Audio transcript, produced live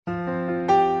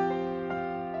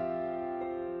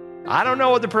I don't know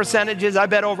what the percentage is. I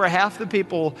bet over half the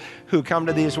people who come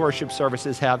to these worship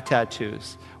services have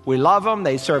tattoos. We love them.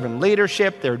 They serve in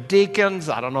leadership. They're deacons.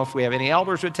 I don't know if we have any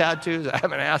elders with tattoos. I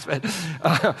haven't asked,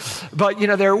 but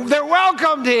they're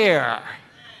welcomed here.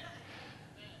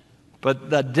 But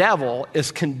the devil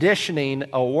is conditioning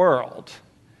a world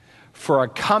for a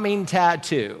coming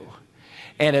tattoo,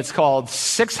 and it's called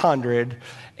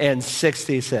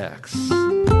 666.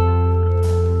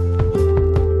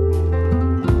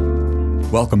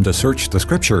 Welcome to Search the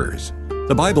Scriptures,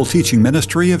 the Bible teaching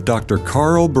ministry of Dr.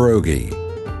 Carl Broggi.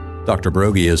 Dr.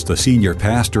 Broggi is the senior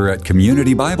pastor at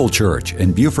Community Bible Church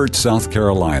in Beaufort, South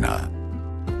Carolina.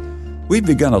 We've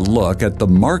begun a look at the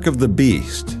mark of the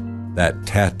beast, that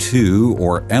tattoo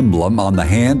or emblem on the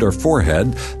hand or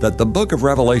forehead that the book of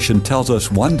Revelation tells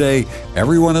us one day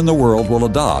everyone in the world will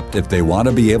adopt if they want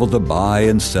to be able to buy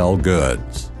and sell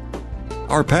goods.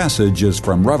 Our passage is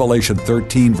from Revelation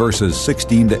 13, verses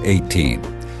 16 to 18.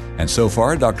 And so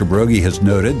far, Dr. Broggi has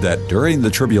noted that during the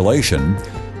tribulation,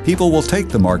 people will take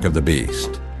the mark of the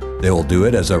beast. They will do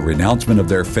it as a renouncement of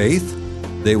their faith.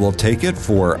 They will take it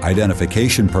for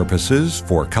identification purposes,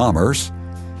 for commerce.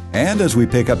 And as we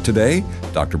pick up today,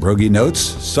 Dr. Broggi notes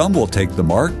some will take the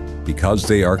mark because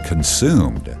they are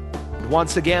consumed.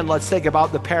 Once again, let's think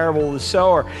about the parable of the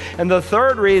sower. And the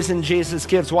third reason Jesus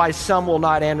gives why some will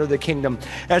not enter the kingdom,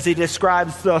 as he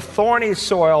describes the thorny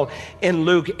soil in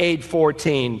Luke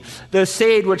 8:14. The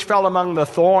seed which fell among the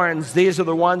thorns, these are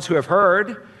the ones who have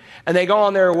heard, and they go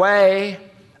on their way.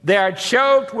 They are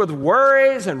choked with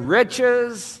worries and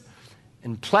riches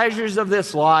and pleasures of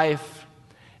this life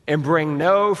and bring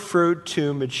no fruit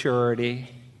to maturity.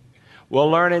 We'll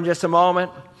learn in just a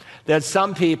moment that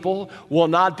some people will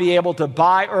not be able to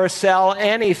buy or sell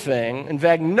anything. In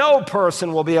fact, no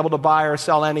person will be able to buy or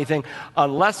sell anything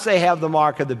unless they have the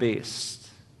mark of the beast.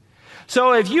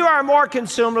 So if you are more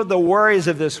consumed with the worries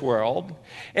of this world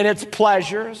and its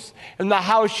pleasures and the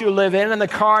house you live in and the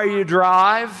car you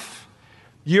drive,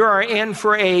 you are in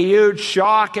for a huge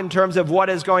shock in terms of what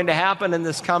is going to happen in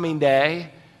this coming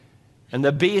day. And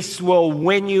the beast will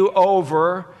win you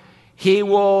over. He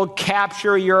will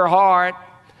capture your heart.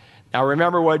 Now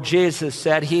remember what Jesus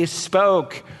said. He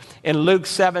spoke in Luke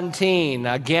 17,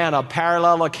 again, a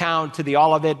parallel account to the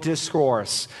Olivet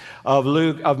Discourse of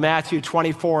Matthew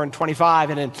 24 and 25.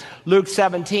 And in Luke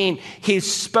 17, he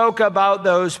spoke about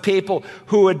those people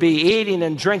who would be eating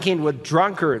and drinking with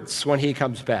drunkards when he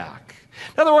comes back.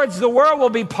 In other words, the world will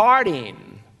be partying.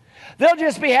 They'll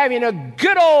just be having a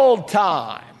good old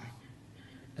time.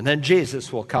 And then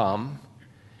Jesus will come,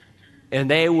 and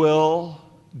they will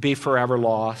be forever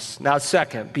lost. Now,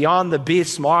 second, beyond the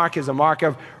beast's mark is a mark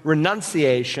of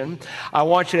renunciation. I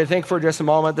want you to think for just a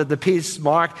moment that the beast's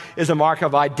mark is a mark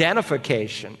of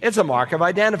identification. It's a mark of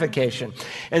identification.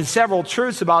 And several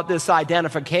truths about this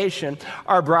identification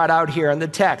are brought out here in the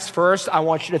text. First, I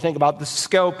want you to think about the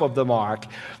scope of the mark.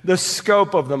 The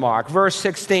scope of the mark. Verse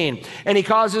 16, and he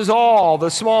causes all,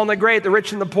 the small and the great, the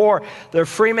rich and the poor, the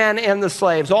free men and the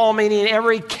slaves, all meaning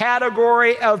every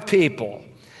category of people.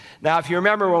 Now, if you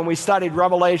remember when we studied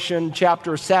Revelation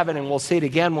chapter 7, and we'll see it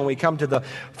again when we come to the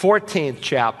 14th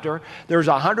chapter, there's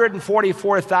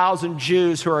 144,000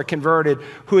 Jews who are converted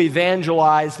who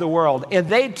evangelize the world. And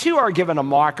they too are given a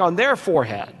mark on their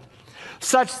forehead,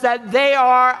 such that they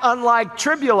are, unlike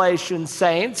tribulation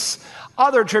saints,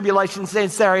 other tribulation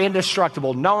saints that are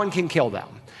indestructible. No one can kill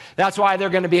them. That's why they're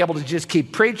going to be able to just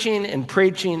keep preaching and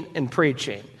preaching and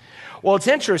preaching. Well, it's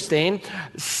interesting.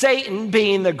 Satan,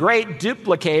 being the great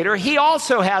duplicator, he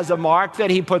also has a mark that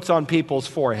he puts on people's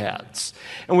foreheads,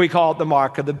 and we call it the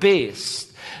mark of the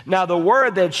beast. Now, the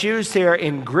word that's used here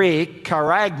in Greek,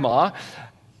 charagma,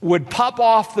 would pop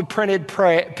off the printed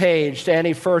page to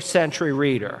any first century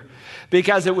reader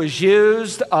because it was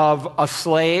used of a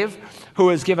slave who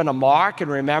was given a mark.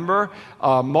 And remember,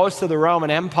 most of the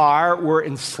Roman Empire were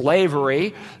in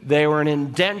slavery. They were an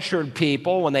indentured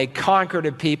people. When they conquered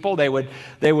a people, they would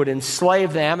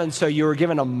enslave them. And so you were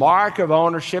given a mark of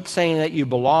ownership saying that you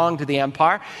belong to the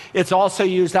empire. It's also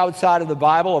used outside of the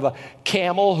Bible of a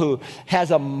camel who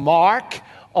has a mark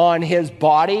on his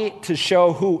body to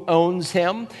show who owns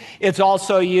him. It's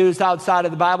also used outside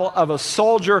of the Bible of a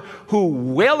soldier who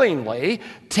willingly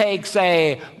takes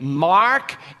a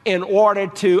mark in order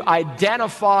to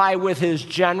identify with his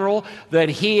general that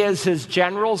he is his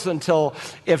general's until,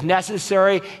 if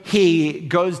necessary, he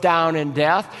goes down in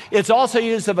death. It's also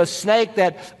used of a snake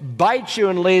that bites you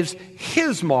and leaves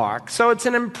his mark. So it's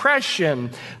an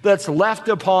impression that's left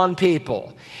upon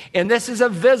people. And this is a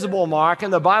visible mark,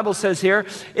 and the Bible says here,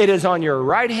 it is on your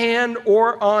right hand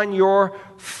or on your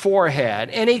forehead.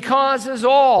 And he causes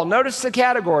all. Notice the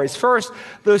categories. First,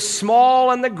 the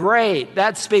small and the great.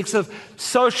 That speaks of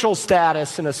social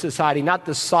status in a society, not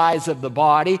the size of the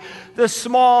body. The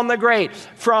small and the great.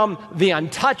 From the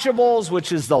untouchables,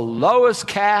 which is the lowest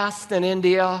caste in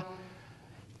India,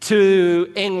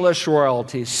 to English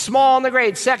royalty. Small and the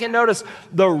great. Second, notice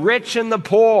the rich and the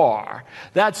poor.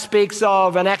 That speaks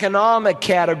of an economic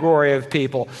category of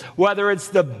people. Whether it's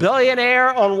the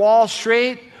billionaire on Wall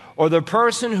Street or the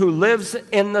person who lives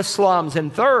in the slums.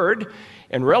 And third,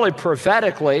 and really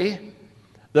prophetically,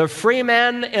 the free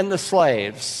men and the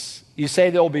slaves. You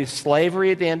say there will be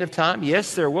slavery at the end of time?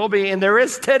 Yes, there will be, and there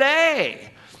is today.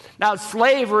 Now,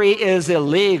 slavery is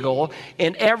illegal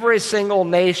in every single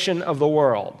nation of the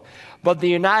world. But the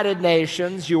United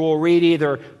Nations, you will read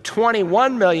either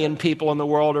 21 million people in the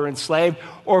world are enslaved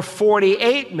or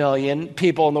 48 million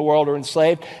people in the world are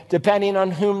enslaved, depending on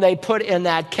whom they put in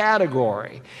that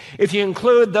category. If you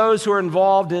include those who are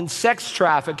involved in sex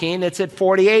trafficking, it's at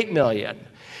 48 million.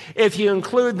 If you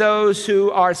include those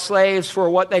who are slaves for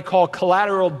what they call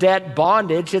collateral debt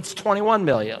bondage, it's 21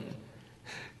 million.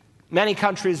 Many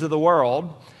countries of the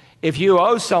world, if you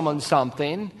owe someone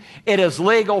something, it is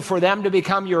legal for them to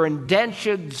become your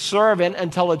indentured servant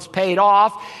until it's paid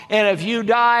off. And if you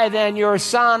die, then your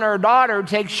son or daughter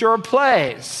takes your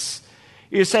place.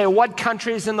 You say, what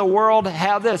countries in the world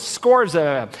have this? Scores of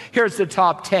them. Here's the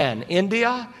top 10.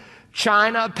 India,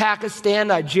 China, Pakistan,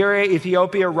 Nigeria,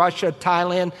 Ethiopia, Russia,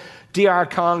 Thailand, DR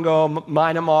Congo,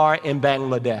 Myanmar, and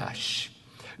Bangladesh.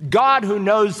 God, who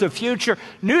knows the future,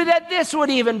 knew that this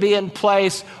would even be in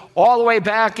place all the way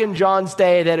back in John's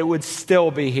day, that it would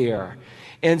still be here.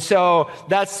 And so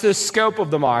that's the scope of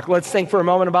the mark. Let's think for a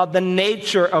moment about the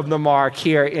nature of the mark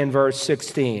here in verse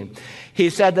 16.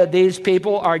 He said that these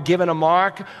people are given a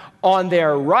mark on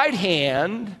their right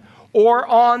hand or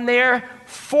on their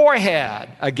forehead.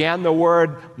 Again, the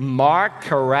word mark,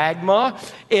 charagma,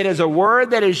 it is a word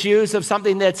that is used of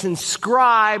something that's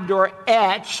inscribed or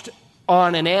etched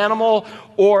on an animal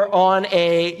or on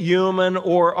a human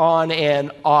or on an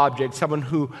object, someone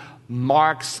who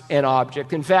marks an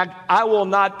object. In fact, I will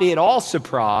not be at all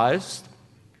surprised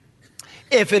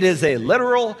if it is a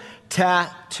literal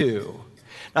tattoo.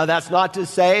 Now, that's not to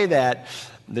say that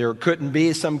there couldn't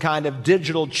be some kind of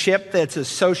digital chip that's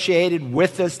associated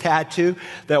with this tattoo,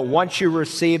 that once you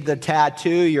receive the tattoo,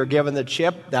 you're given the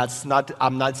chip.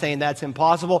 I'm not saying that's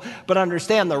impossible, but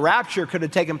understand the rapture could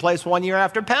have taken place 1 year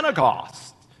after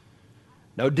Pentecost.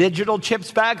 No digital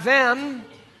chips back then.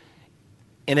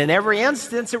 And in every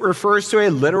instance, it refers to a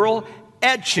literal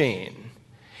etching.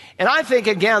 And I think,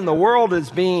 again, the world is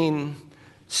being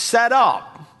set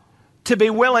up to be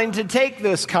willing to take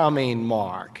this coming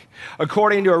mark.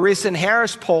 According to a recent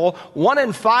Harris poll, 1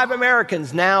 in 5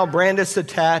 Americans now brandish a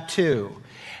tattoo.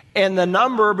 And the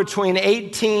number between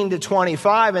 18 to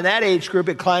 25, in that age group,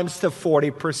 it climbs to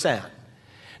 40%.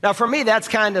 Now, for me, that's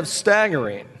kind of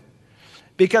staggering.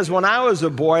 Because when I was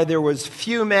a boy, there was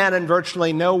few men and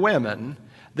virtually no women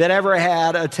that ever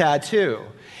had a tattoo.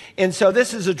 And so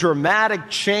this is a dramatic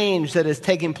change that is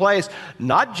taking place,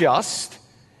 not just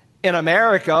in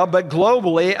America, but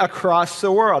globally across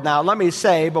the world. Now, let me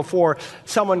say, before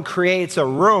someone creates a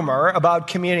rumor about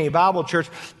Community Bible Church,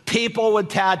 people with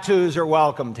tattoos are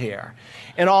welcomed here.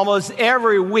 And almost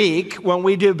every week when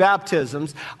we do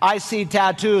baptisms, I see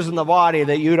tattoos in the body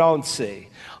that you don't see.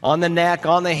 On the neck,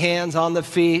 on the hands, on the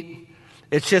feet.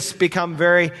 It's just become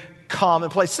very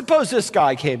commonplace. Suppose this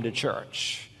guy came to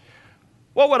church.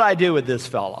 What would I do with this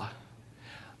fella?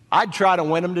 I'd try to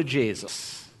win him to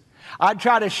Jesus. I'd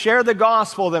try to share the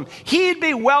gospel with him. He'd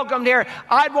be welcomed here.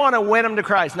 I'd want to win him to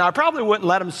Christ. Now, I probably wouldn't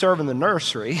let him serve in the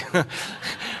nursery.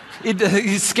 He'd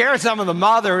scare some of the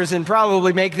mothers and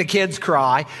probably make the kids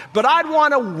cry. But I'd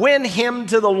want to win him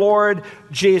to the Lord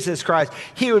Jesus Christ.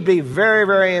 He would be very,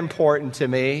 very important to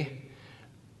me.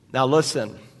 Now,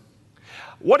 listen.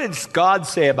 What does God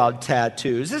say about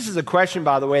tattoos? This is a question,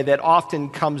 by the way, that often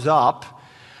comes up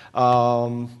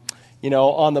on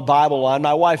the Bible line.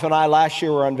 My wife and I last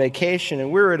year were on vacation,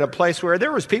 and we were at a place where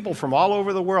there was people from all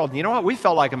over the world. And you know what? We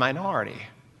felt like a minority.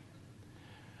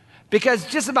 Because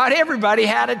just about everybody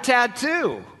had a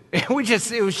tattoo. It was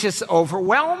just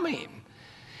overwhelming.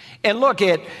 And look,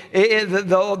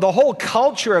 the whole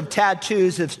culture of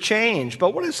tattoos has changed.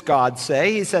 But what does God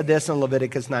say? He said this in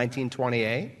Leviticus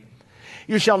 19:28.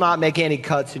 You shall not make any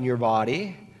cuts in your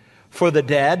body for the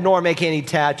dead, nor make any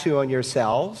tattoo on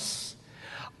yourselves.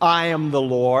 I am the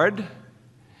Lord.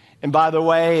 And by the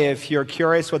way, if you're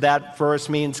curious what that verse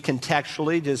means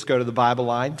contextually, just go to the Bible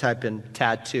line, type in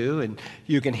tattoo, and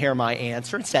you can hear my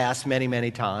answer. It's asked many, many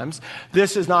times.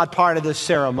 This is not part of the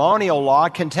ceremonial law.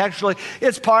 Contextually,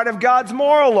 it's part of God's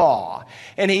moral law.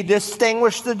 And he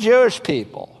distinguished the Jewish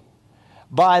people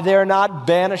by their not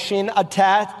banishing a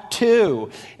tattoo.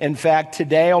 In fact,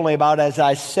 today only about, as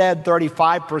I said,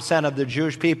 35% of the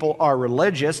Jewish people are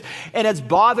religious, and it's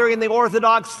bothering the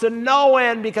Orthodox to no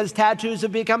end because tattoos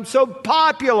have become so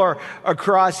popular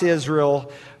across Israel,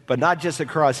 but not just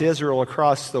across Israel,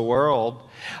 across the world.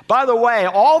 By the way,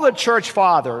 all the church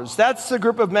fathers, that's the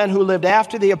group of men who lived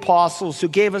after the apostles, who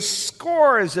gave us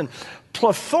scores and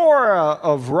plethora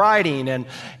of writing, and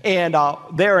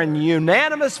they're in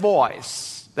unanimous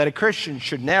voice that a Christian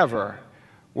should never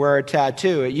wear a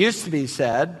tattoo. It used to be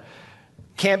said,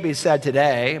 can't be said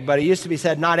today, but it used to be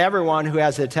said, not everyone who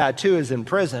has a tattoo is in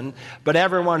prison, but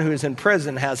everyone who is in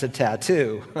prison has a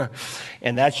tattoo.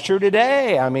 And that's true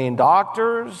today. I mean,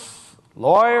 doctors,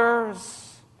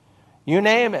 lawyers, you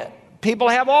name it. People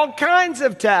have all kinds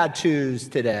of tattoos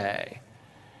today.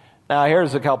 Now,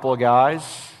 here's a couple of guys.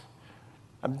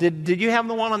 Did you have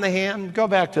the one on the hand? Go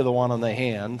back to the one on the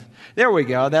hand. There we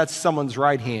go. That's someone's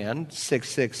right hand,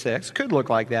 666. Could look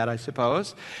like that, I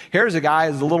suppose. Here's a guy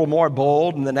who's a little more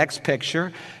bold in the next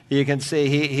picture. You can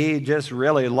see he just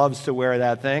really loves to wear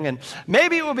that thing. And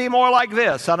maybe it will be more like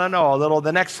this. I don't know,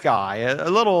 the next guy,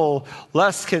 a little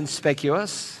less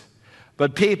conspicuous.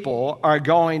 But people are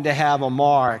going to have a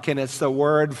mark, and it's the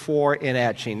word for an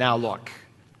etching. Now, look.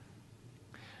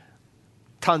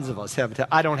 Tons of us have a tattoo.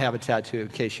 I don't have a tattoo, in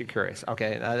case you're curious.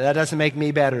 Okay, that doesn't make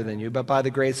me better than you, but by the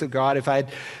grace of God, if I'd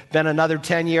been another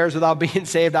 10 years without being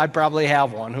saved, I'd probably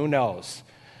have one. Who knows?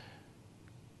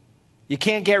 You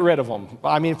can't get rid of them.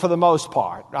 I mean, for the most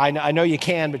part. I know you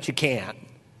can, but you can't.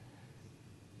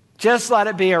 Just let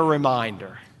it be a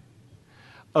reminder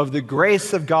of the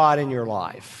grace of God in your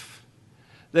life.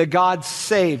 That God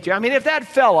saved you. I mean, if that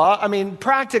fella,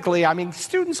 practically,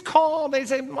 students call, they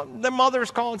say, their mothers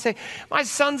call and say, my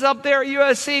son's up there at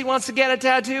USC, wants to get a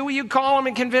tattoo. Will you call him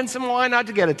and convince him why not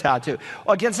to get a tattoo?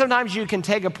 Well, again, sometimes you can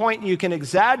take a point and you can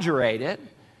exaggerate it.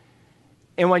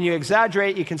 And when you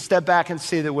exaggerate, you can step back and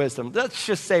see the wisdom. Let's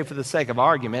just say, for the sake of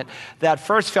argument, that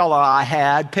first fella I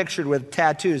had pictured with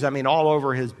tattoos, all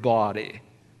over his body.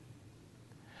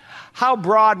 How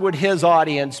broad would his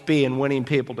audience be in winning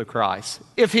people to Christ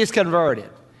if he's converted?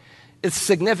 It's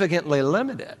significantly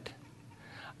limited.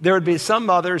 There would be some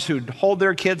mothers who'd hold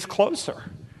their kids closer,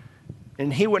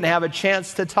 and he wouldn't have a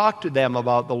chance to talk to them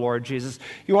about the Lord Jesus.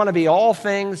 You want to be all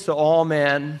things to all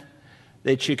men,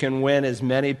 that you can win as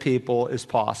many people as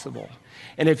possible.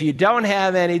 And if you don't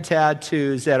have any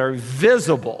tattoos that are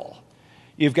visible,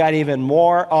 you've got even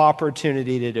more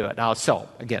opportunity to do it. Now, so,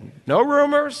 again, no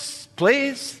rumors,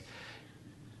 please.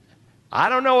 I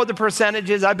don't know what the percentage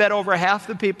is. I bet over half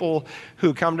the people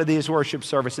who come to these worship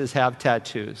services have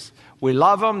tattoos. We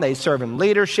love them. They serve in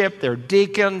leadership. They're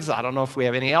deacons. I don't know if we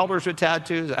have any elders with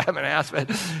tattoos. I haven't asked, but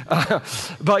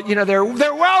they're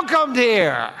welcomed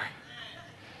here.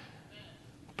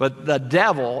 But the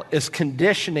devil is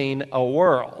conditioning a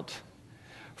world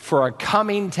for a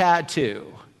coming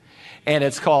tattoo, and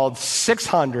it's called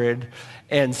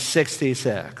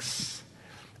 666.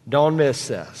 Don't miss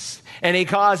this. And he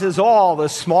causes all, the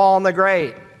small and the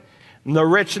great, and the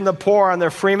rich and the poor, and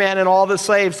the free man and all the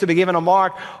slaves to be given a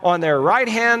mark on their right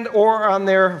hand or on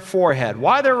their forehead.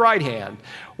 Why their right hand?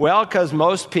 Well, because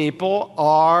most people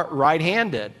are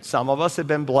right-handed. Some of us have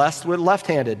been blessed with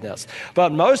left-handedness.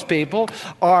 But most people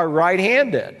are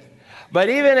right-handed. But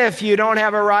even if you don't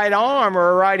have a right arm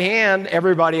or a right hand,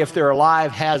 everybody, if they're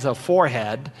alive, has a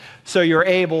forehead. So you're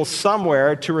able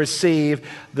somewhere to receive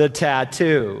the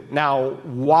tattoo. Now,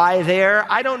 why there?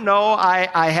 I don't know.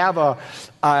 I have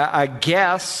a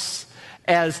guess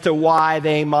as to why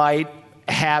they might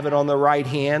have it on the right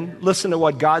hand. Listen to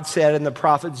what God said in the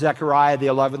prophet Zechariah, the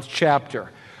 11th chapter.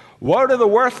 Woe to the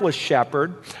worthless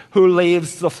shepherd who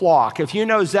leaves the flock. If you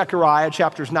know Zechariah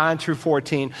chapters 9 through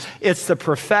 14, it's the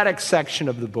prophetic section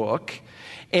of the book.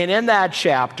 And in that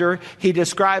chapter, he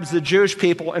describes the Jewish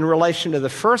people in relation to the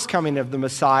first coming of the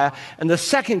Messiah and the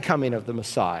second coming of the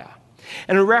Messiah.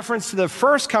 And in reference to the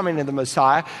first coming of the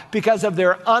Messiah, because of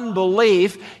their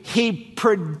unbelief, he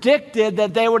predicted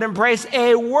that they would embrace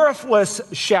a worthless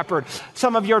shepherd.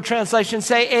 Some of your translations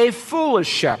say a foolish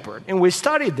shepherd. And we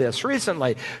studied this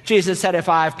recently. Jesus said, if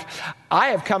I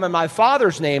have come in my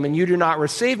Father's name and you do not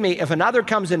receive me, if another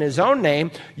comes in his own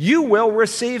name, you will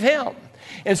receive him.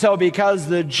 And so because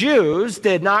the Jews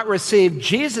did not receive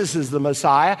Jesus as the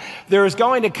Messiah, there is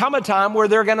going to come a time where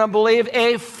they're going to believe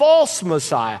a false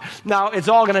Messiah. Now, it's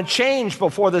all going to change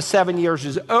before the 7 years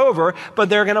is over, but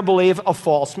they're going to believe a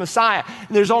false Messiah.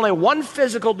 And there's only one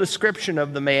physical description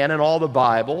of the man in all the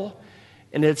Bible,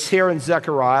 and it's here in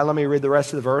Zechariah. Let me read the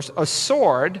rest of the verse. A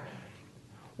sword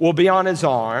will be on his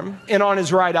arm, and on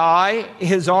his right eye.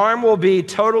 His arm will be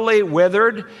totally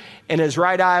withered, and his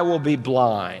right eye will be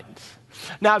blind.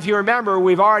 Now, if you remember,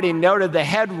 we've already noted the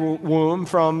head wound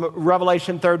from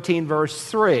Revelation 13, verse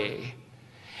 3.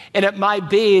 And it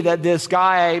might be that this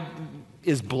guy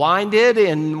is blinded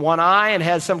in one eye and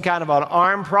has some kind of an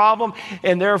arm problem,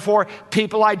 and therefore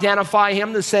people identify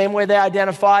him the same way they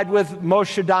identified with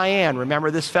Moshe Dayan. Remember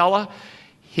this fella?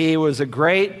 He was a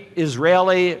great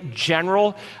Israeli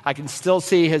general. I can still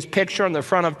see his picture on the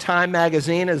front of Time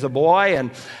magazine as a boy.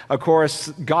 And, of course,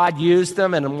 God used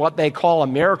him in what they call a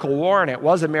miracle war, and it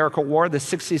was a miracle war, the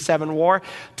 67 war,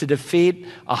 to defeat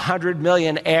 100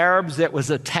 million Arabs that was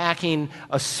attacking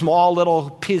a small little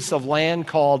piece of land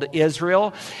called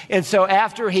Israel. And so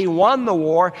after he won the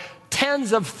war,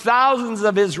 tens of thousands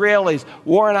of Israelis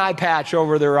wore an eye patch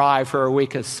over their eye for a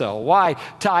week or so. Why?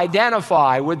 To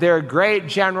identify with their great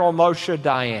general Moshe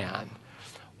Dayan.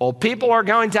 Well, people are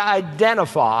going to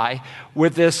identify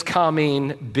with this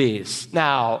coming beast.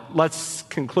 Now, let's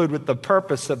conclude with the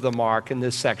purpose of the mark in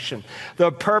this section.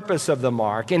 The purpose of the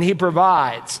mark. And he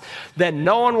provides that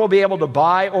no one will be able to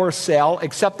buy or sell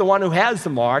except the one who has the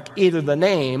mark, either the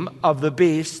name of the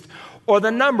beast or the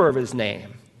number of his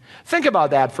name. Think about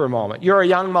that for a moment. You're a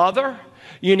young mother.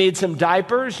 You need some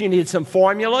diapers. You need some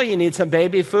formula. You need some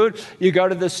baby food. You go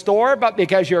to the store, but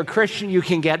because you're a Christian, you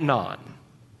can get none.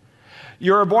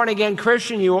 You're a born-again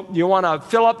Christian. You want to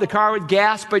fill up the car with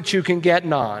gas, but you can get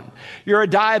none. You're a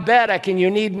diabetic and you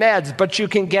need meds, but you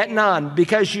can get none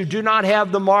because you do not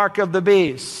have the mark of the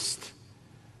beast.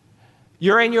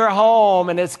 You're in your home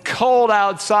and it's cold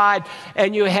outside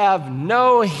and you have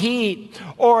no heat,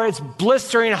 or it's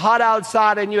blistering hot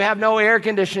outside and you have no air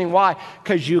conditioning. Why?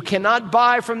 Because you cannot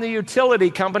buy from the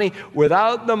utility company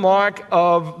without the mark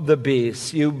of the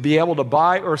beast. You'll be able to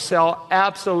buy or sell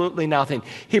absolutely nothing.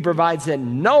 He provides that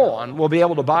no one will be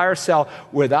able to buy or sell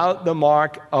without the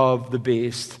mark of the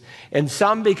beast. And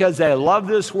some, because they love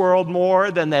this world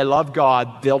more than they love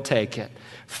God, they'll take it.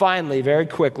 Finally, very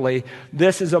quickly,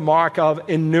 this is a mark of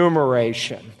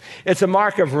enumeration. It's a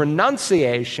mark of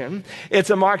renunciation. It's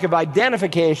a mark of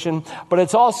identification, but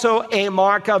it's also a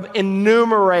mark of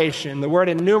enumeration. The word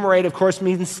enumerate, of course,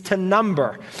 means to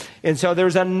number. And so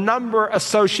there's a number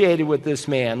associated with this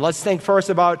man. Let's think first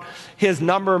about his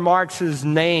number marks his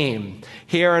name.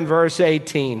 Here in verse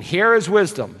 18, here is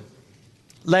wisdom.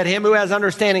 Let him who has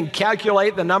understanding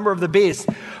calculate the number of the beast,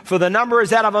 for the number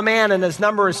is that of a man, and his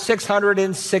number is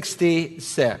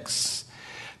 666.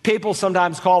 People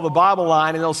sometimes call the Bible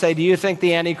line, and they'll say, do you think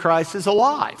the Antichrist is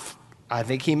alive? I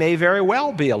think he may very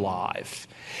well be alive.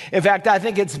 In fact, I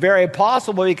think it's very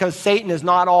possible, because Satan is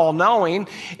not all-knowing,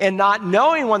 and not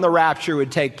knowing when the rapture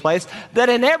would take place, that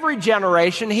in every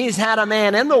generation he's had a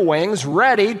man in the wings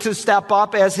ready to step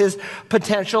up as his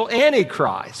potential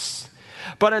Antichrist.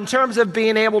 But in terms of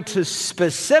being able to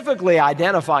specifically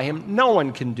identify him, no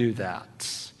one can do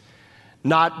that.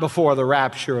 Not before the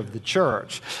rapture of the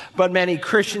church. But many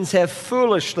Christians have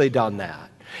foolishly done that.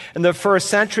 In the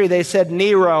first century, they said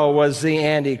Nero was the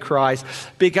Antichrist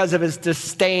because of his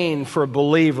disdain for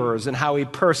believers and how he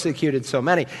persecuted so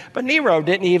many. But Nero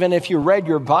didn't even, if you read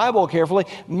your Bible carefully,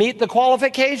 meet the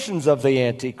qualifications of the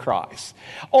Antichrist.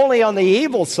 Only on the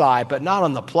evil side, but not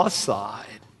on the plus side.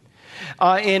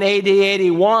 In AD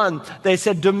 81, they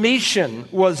said Domitian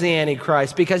was the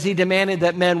Antichrist because he demanded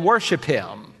that men worship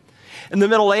him. In the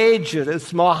Middle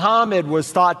Ages, Muhammad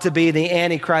was thought to be the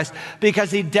Antichrist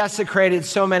because he desecrated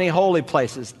so many holy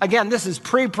places. Again, this is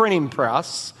pre-printing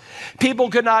press. People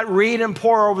could not read and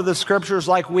pore over the scriptures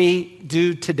like we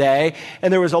do today,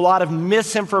 and there was a lot of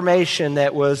misinformation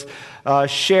that was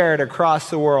shared across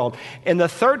the world. In the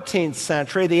 13th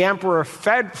century, the Emperor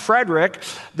Frederick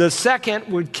II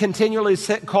would continually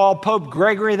call Pope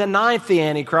Gregory IX the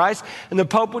Antichrist, and the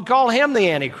Pope would call him the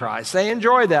Antichrist. They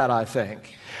enjoyed that, I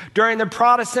think. During the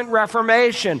Protestant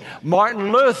Reformation,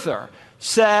 Martin Luther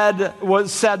said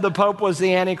the Pope was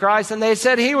the Antichrist, and they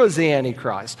said he was the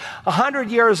Antichrist.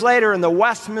 100 years later, in the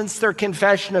Westminster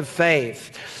Confession of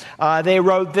Faith, they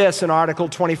wrote this in Article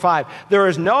 25. There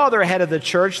is no other head of the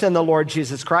church than the Lord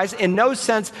Jesus Christ. In no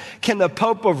sense can the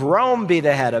Pope of Rome be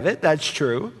the head of it. That's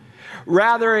true.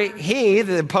 Rather, he,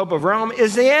 the Pope of Rome,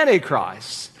 is the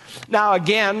Antichrist. Now,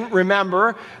 again,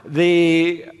 remember,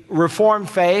 the Reformed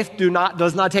faith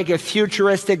does not take a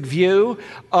futuristic view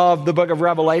of the book of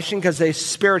Revelation because they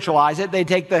spiritualize it. They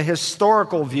take the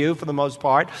historical view for the most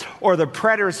part, or the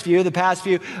preterist view, the past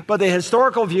view. But the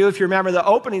historical view, if you remember the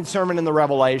opening sermon in the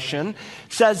Revelation,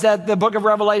 says that the book of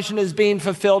Revelation is being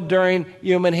fulfilled during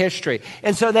human history.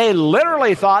 And so they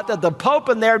literally thought that the Pope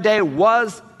in their day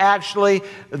was actually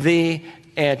the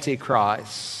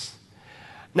Antichrist.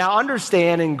 Now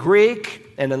understand, in Greek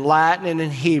and in Latin and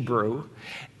in Hebrew,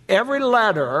 every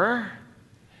letter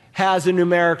has a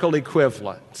numerical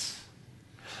equivalent.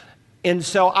 And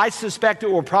so I suspect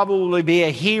it will probably be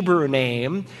a Hebrew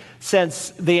name,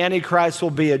 since the Antichrist will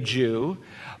be a Jew.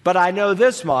 But I know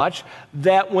this much,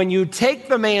 that when you take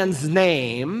the man's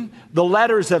name, the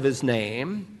letters of his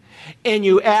name, and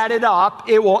you add it up,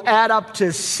 it will add up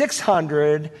to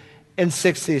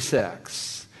 666.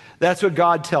 That's what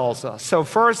God tells us. So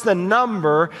first, the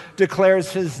number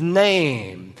declares his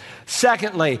name.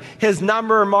 Secondly, his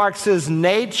number marks his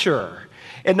nature.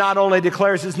 It not only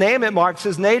declares his name, it marks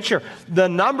his nature. The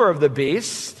number of the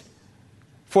beast,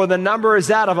 for the number is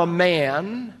that of a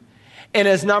man, and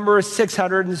his number is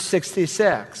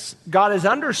 666. God is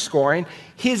underscoring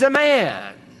he's a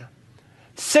man.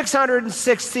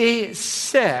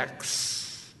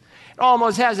 666. It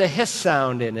almost has a hiss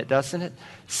sound in it, doesn't it?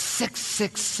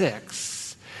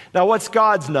 666. Now, what's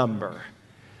God's number?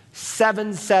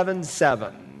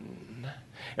 777.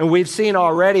 And we've seen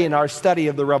already in our study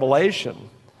of the Revelation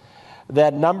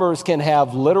that numbers can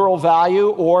have literal value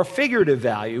or figurative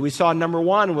value. We saw number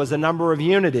 1 was a number of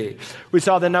unity. We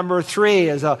saw the number 3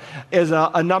 is a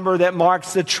number that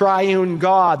marks the triune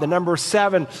God. The number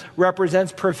 7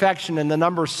 represents perfection, and the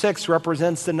number 6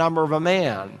 represents the number of a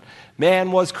man.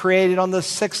 Man was created on the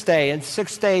 6th day, and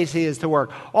 6 days he is to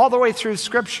work, all the way through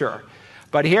Scripture.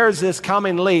 But here's this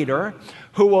coming leader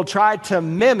who will try to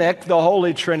mimic the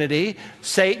Holy Trinity,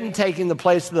 Satan taking the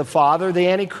place of the Father, the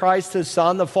Antichrist, the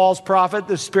Son, the false prophet,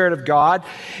 the Spirit of God.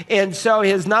 And so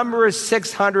his number is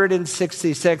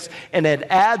 666, and it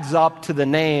adds up to the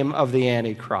name of the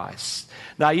Antichrist.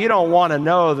 Now, you don't want to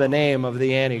know the name of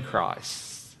the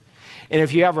Antichrist. And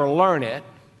if you ever learn it,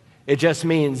 it just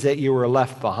means that you were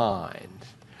left behind.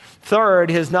 Third,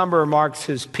 his number marks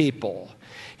his people.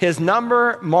 His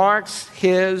number marks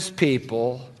his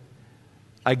people.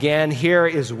 Again, here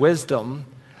is wisdom.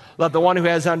 Let the one who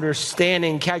has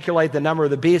understanding calculate the number of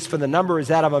the beast, for the number is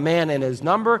that of a man, and his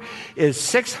number is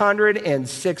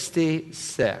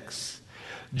 666.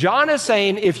 John is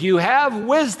saying, if you have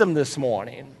wisdom this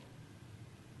morning,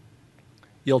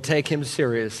 you'll take him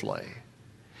seriously.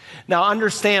 Now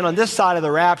understand, on this side of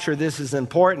the rapture, this is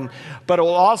important, but it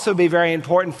will also be very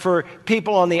important for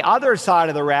people on the other side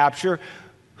of the rapture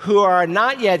who are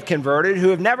not yet converted, who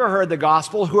have never heard the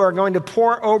gospel, who are going to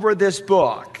pore over this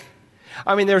book.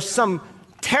 I mean, there's some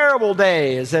terrible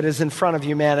days that is in front of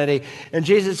humanity, and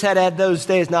Jesus said, had those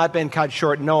days not been cut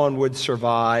short, no one would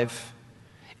survive.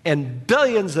 And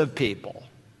billions of people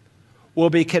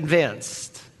will be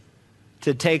convinced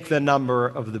to take the number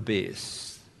of the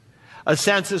beast. A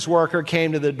census worker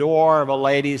came to the door of a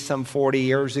lady some 40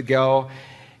 years ago,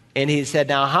 and he said,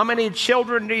 now, how many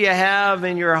children do you have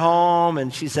in your home?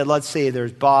 And she said, let's see,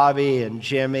 there's Bobby and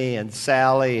Jimmy and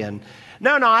Sally. And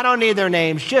no, I don't need their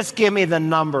names. Just give me the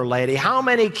number, lady. How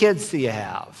many kids do you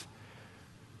have?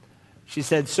 She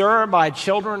said, sir, my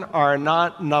children are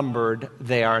not numbered,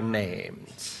 they are named.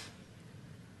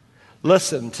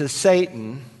 Listen, to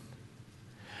Satan,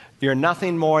 you're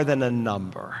nothing more than a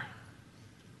number.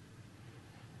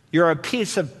 You're a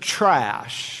piece of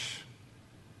trash.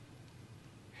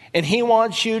 And he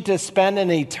wants you to spend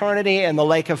an eternity in the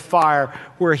lake of fire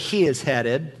where he is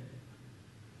headed.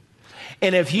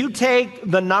 And if you take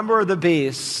the number of the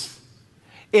beast,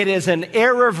 it is an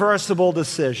irreversible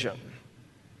decision.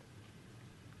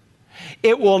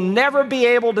 It will never be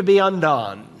able to be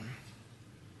undone.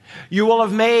 You will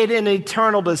have made an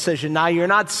eternal decision. Now, you're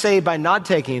not saved by not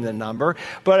taking the number,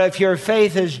 but if your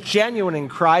faith is genuine in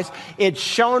Christ, it's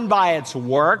shown by its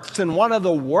works. And one of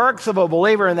the works of a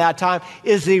believer in that time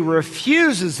is he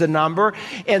refuses the number.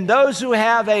 And those who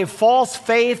have a false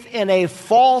faith in a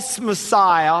false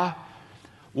Messiah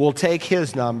will take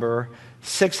his number,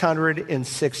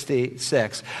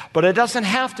 666. But it doesn't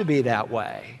have to be that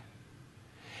way.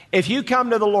 If you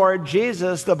come to the Lord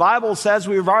Jesus, the Bible says,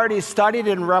 we've already studied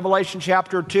in Revelation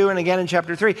chapter 2 and again in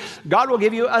chapter 3, God will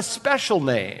give you a special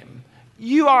name.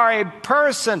 You are a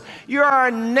person. You are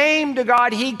a name to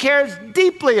God. He cares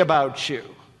deeply about you.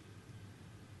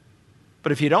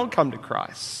 But if you don't come to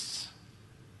Christ,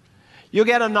 you'll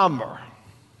get a number.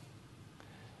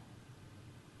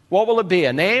 What will it be,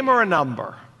 a name or a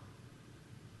number?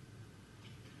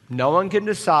 No one can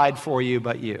decide for you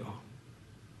but you.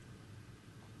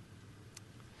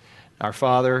 Our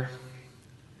Father,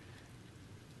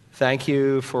 thank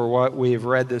you for what we've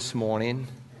read this morning,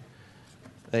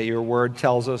 that your word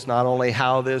tells us not only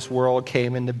how this world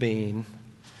came into being,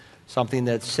 something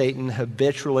that Satan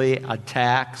habitually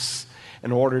attacks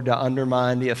in order to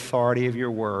undermine the authority of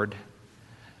your word,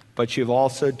 but you've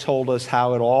also told us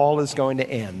how it all is going to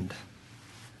end.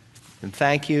 And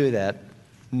thank you that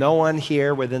no one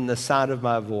here within the sound of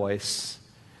my voice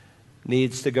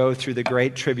needs to go through the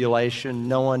great tribulation.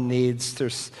 No one needs to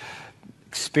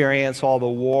experience all the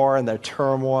war and the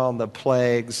turmoil and the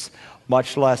plagues,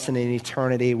 much less in an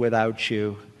eternity without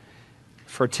you.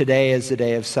 For today is the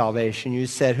day of salvation. You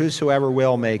said, whosoever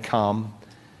will may come.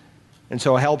 And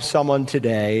so help someone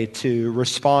today to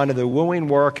respond to the wooing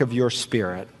work of your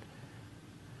Spirit.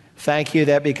 Thank you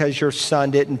that because your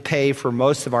Son didn't pay for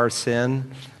most of our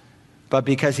sin, but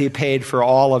because he paid for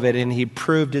all of it, and he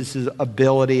proved his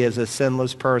ability as a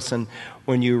sinless person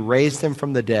when you raised him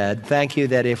from the dead. Thank you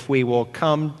that if we will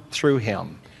come through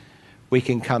him, we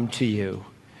can come to you.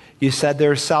 You said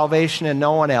there's salvation in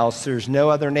no one else. There's no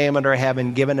other name under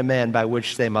heaven given to men by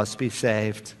which they must be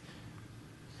saved.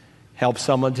 Help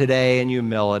someone today in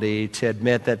humility to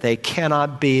admit that they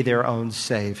cannot be their own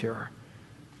Savior,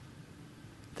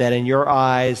 that in your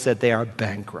eyes that they are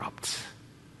bankrupt.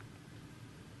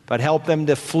 But help them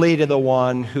to flee to the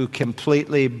one who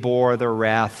completely bore the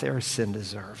wrath their sin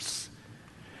deserves.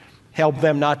 Help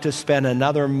them not to spend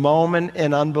another moment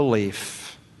in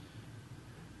unbelief,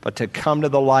 but to come to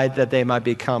the light that they might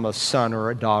become a son or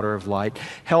a daughter of light.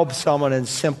 Help someone in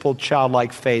simple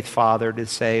childlike faith, Father, to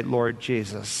say, Lord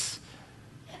Jesus,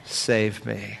 save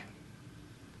me.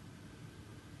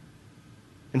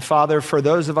 And Father, for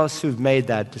those of us who've made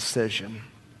that decision,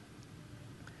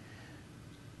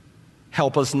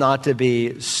 help us not to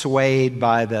be swayed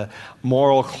by the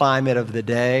moral climate of the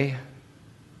day.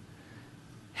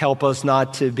 Help us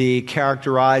not to be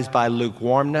characterized by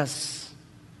lukewarmness.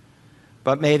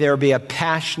 But may there be a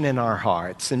passion in our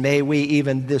hearts. And may we,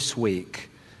 even this week,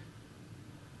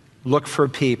 look for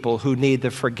people who need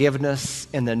the forgiveness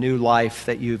and the new life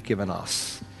that you've given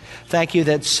us. Thank you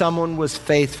that someone was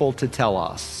faithful to tell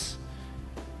us.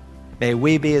 May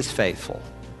we be as faithful.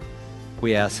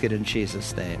 We ask it in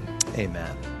Jesus' name.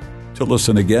 Amen. To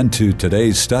listen again to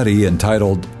today's study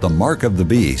entitled The Mark of the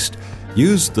Beast,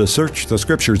 use the Search the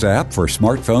Scriptures app for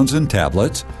smartphones and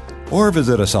tablets, or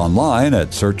visit us online at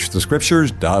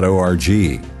searchthescriptures.org.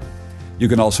 You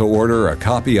can also order a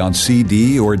copy on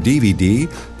CD or DVD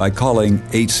by calling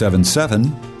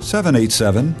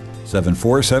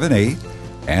 877-787-7478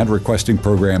 and requesting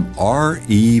program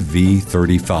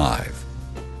REV35.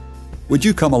 Would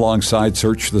you come alongside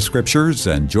Search the Scriptures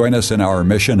and join us in our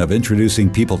mission of introducing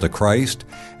people to Christ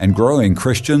and growing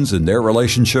Christians in their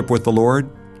relationship with the Lord?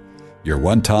 Your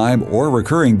one-time or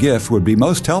recurring gift would be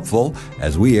most helpful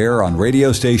as we air on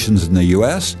radio stations in the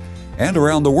U.S. and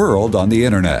around the world on the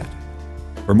Internet.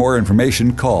 For more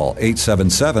information, call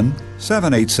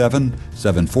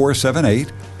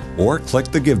 877-787-7478 or click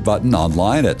the Give button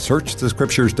online at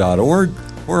searchthescriptures.org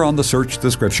or on the Search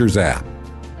the Scriptures app.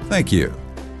 Thank you.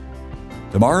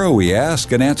 Tomorrow we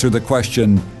ask and answer the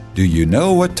question, do you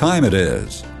know what time it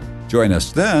is? Join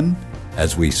us then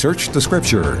as we search the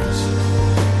Scriptures.